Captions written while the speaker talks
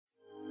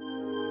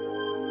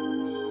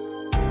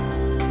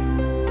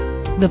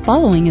The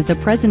following is a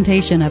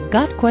presentation of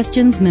Got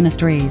Questions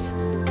Ministries.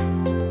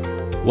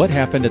 What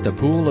happened at the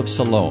Pool of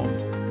Siloam?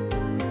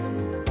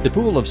 The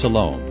Pool of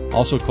Siloam,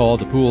 also called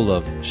the Pool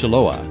of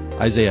Siloam,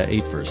 Isaiah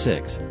 8 verse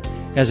 6,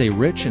 has a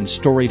rich and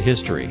storied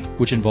history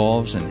which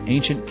involves an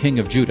ancient king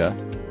of Judah,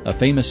 a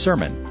famous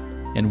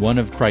sermon, and one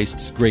of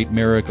Christ's great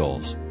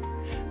miracles.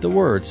 The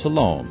word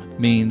Siloam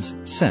means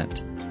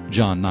sent,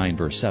 John 9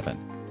 verse 7.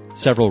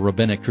 Several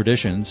rabbinic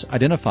traditions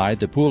identified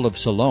the Pool of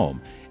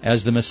Siloam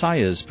as the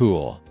Messiah's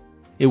pool.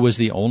 It was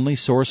the only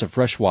source of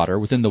fresh water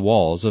within the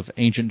walls of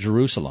ancient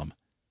Jerusalem.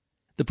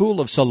 The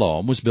Pool of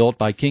Siloam was built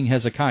by King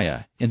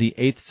Hezekiah in the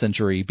 8th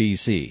century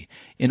B.C.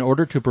 in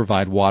order to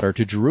provide water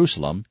to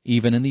Jerusalem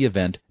even in the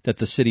event that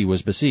the city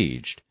was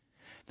besieged.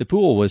 The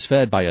pool was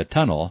fed by a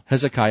tunnel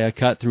Hezekiah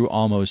cut through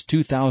almost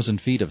 2,000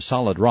 feet of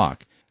solid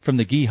rock from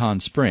the Gihon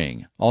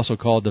Spring, also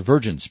called the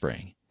Virgin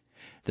Spring.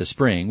 The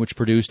spring, which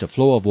produced a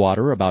flow of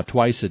water about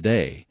twice a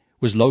day,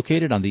 was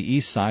located on the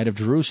east side of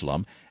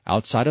Jerusalem,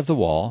 outside of the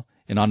wall,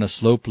 and on a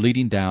slope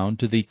leading down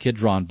to the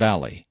Kidron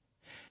Valley.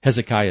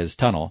 Hezekiah's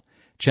tunnel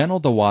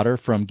channeled the water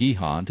from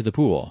Gihon to the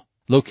pool,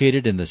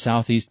 located in the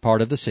southeast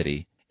part of the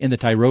city, in the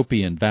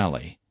Tyropoeon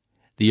Valley.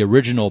 The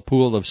original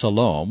Pool of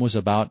Siloam was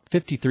about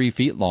 53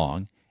 feet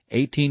long,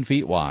 18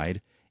 feet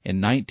wide,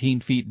 and 19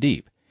 feet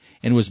deep,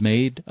 and was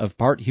made of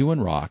part hewn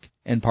rock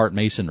and part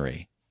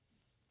masonry.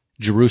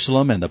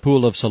 Jerusalem and the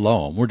Pool of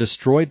Siloam were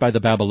destroyed by the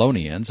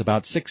Babylonians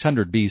about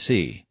 600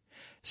 B.C.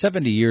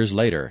 70 years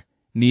later,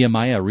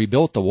 Nehemiah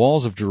rebuilt the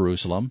walls of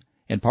Jerusalem,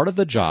 and part of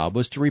the job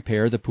was to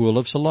repair the Pool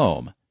of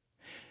Siloam.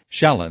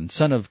 Shallun,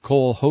 son of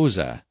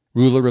Kol-Hozeh,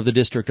 ruler of the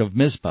district of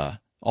Mizpah,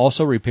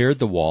 also repaired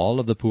the wall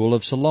of the Pool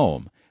of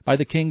Siloam by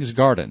the king's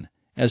garden,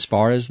 as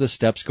far as the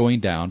steps going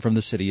down from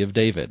the city of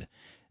David.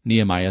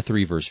 Nehemiah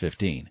 3 verse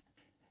 15.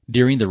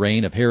 During the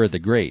reign of Herod the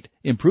Great,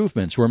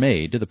 improvements were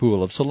made to the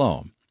Pool of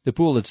Siloam. The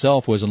pool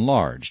itself was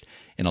enlarged,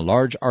 and a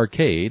large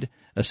arcade,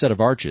 a set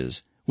of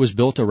arches, was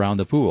built around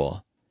the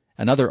pool.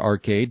 Another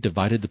arcade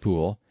divided the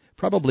pool,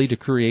 probably to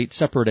create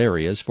separate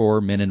areas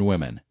for men and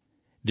women.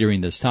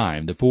 During this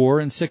time, the poor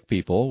and sick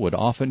people would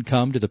often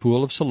come to the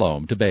Pool of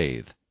Siloam to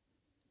bathe.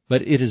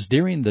 But it is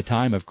during the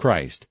time of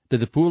Christ that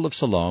the Pool of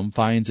Siloam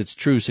finds its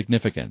true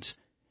significance.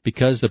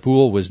 Because the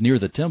pool was near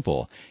the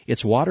temple,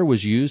 its water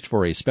was used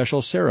for a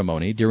special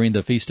ceremony during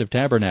the Feast of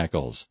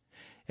Tabernacles.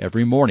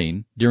 Every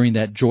morning, during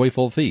that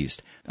joyful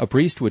feast, a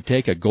priest would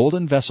take a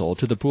golden vessel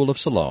to the Pool of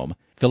Siloam,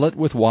 fill it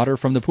with water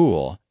from the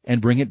pool,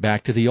 and bring it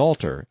back to the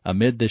altar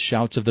amid the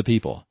shouts of the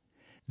people.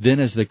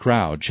 Then as the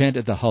crowd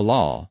chanted the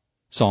Hallel,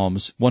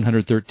 Psalms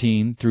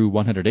 113 through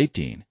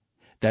 118,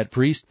 that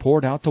priest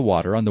poured out the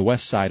water on the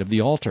west side of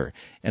the altar,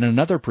 and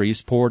another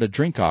priest poured a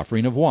drink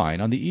offering of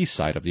wine on the east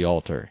side of the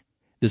altar.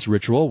 This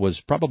ritual was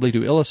probably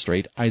to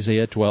illustrate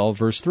Isaiah 12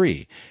 verse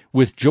 3,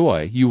 "With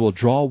joy you will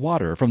draw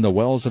water from the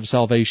wells of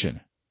salvation."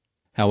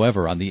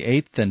 However, on the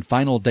 8th and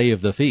final day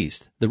of the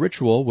feast, the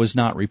ritual was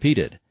not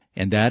repeated,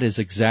 and that is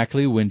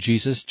exactly when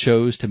Jesus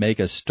chose to make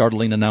a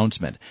startling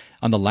announcement.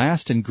 On the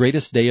last and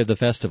greatest day of the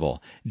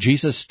festival,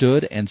 Jesus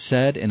stood and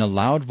said in a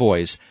loud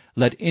voice,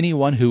 "Let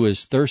anyone who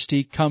is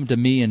thirsty come to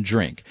me and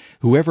drink.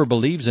 Whoever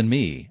believes in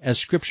me, as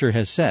Scripture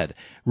has said,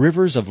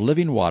 rivers of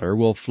living water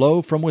will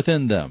flow from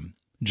within them."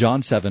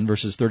 John 7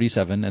 verses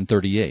 37 and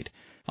 38.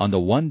 On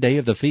the one day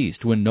of the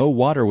feast, when no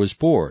water was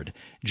poured,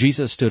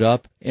 Jesus stood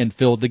up and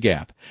filled the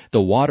gap.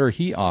 The water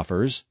he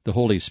offers, the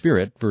Holy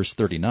Spirit, verse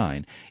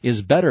 39,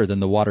 is better than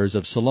the waters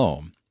of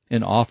Siloam.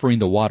 In offering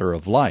the water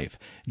of life,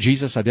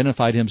 Jesus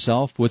identified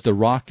himself with the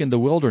rock in the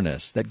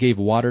wilderness that gave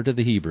water to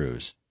the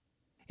Hebrews.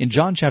 In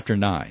John chapter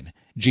 9,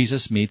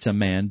 Jesus meets a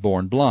man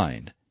born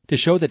blind. To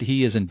show that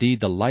he is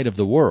indeed the light of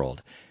the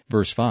world,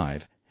 verse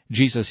 5,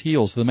 Jesus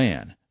heals the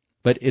man.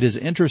 But it is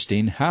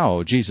interesting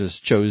how Jesus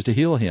chose to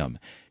heal him.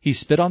 He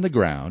spit on the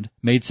ground,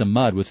 made some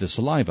mud with his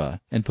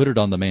saliva, and put it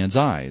on the man's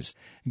eyes.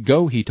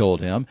 "Go," he told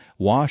him,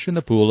 "wash in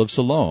the Pool of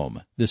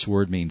Siloam." This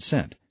word means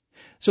sent.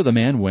 So the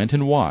man went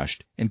and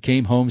washed, and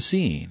came home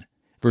seeing.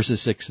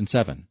 Verses 6 and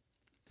 7.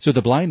 So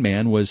the blind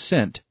man was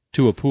sent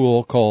to a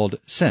pool called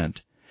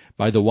Sent,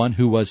 by the one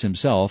who was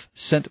himself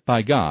sent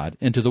by God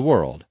into the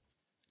world.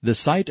 The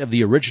site of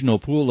the original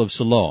Pool of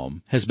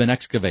Siloam has been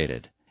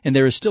excavated, and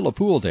there is still a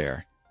pool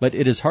there, but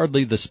it is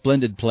hardly the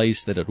splendid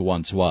place that it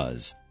once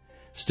was.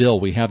 Still,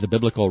 we have the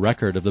biblical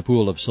record of the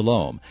Pool of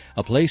Siloam,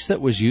 a place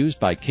that was used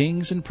by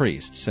kings and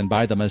priests and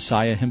by the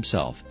Messiah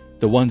himself.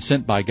 The one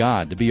sent by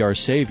God to be our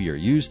Savior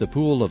used the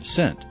Pool of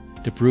Sent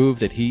to prove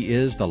that he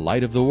is the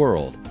light of the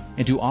world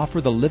and to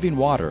offer the living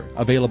water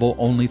available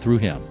only through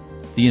him.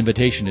 The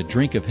invitation to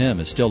drink of him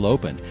is still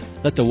open.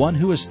 Let the one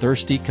who is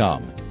thirsty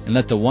come, and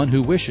let the one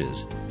who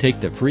wishes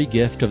take the free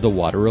gift of the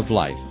water of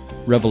life.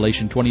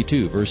 Revelation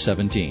 22 verse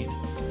 17.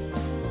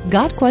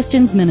 Got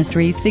Questions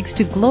Ministry seeks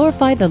to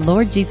glorify the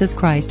Lord Jesus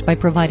Christ by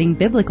providing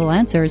biblical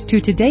answers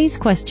to today's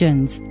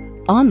questions.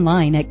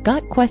 Online at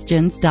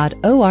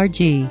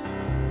gotquestions.org.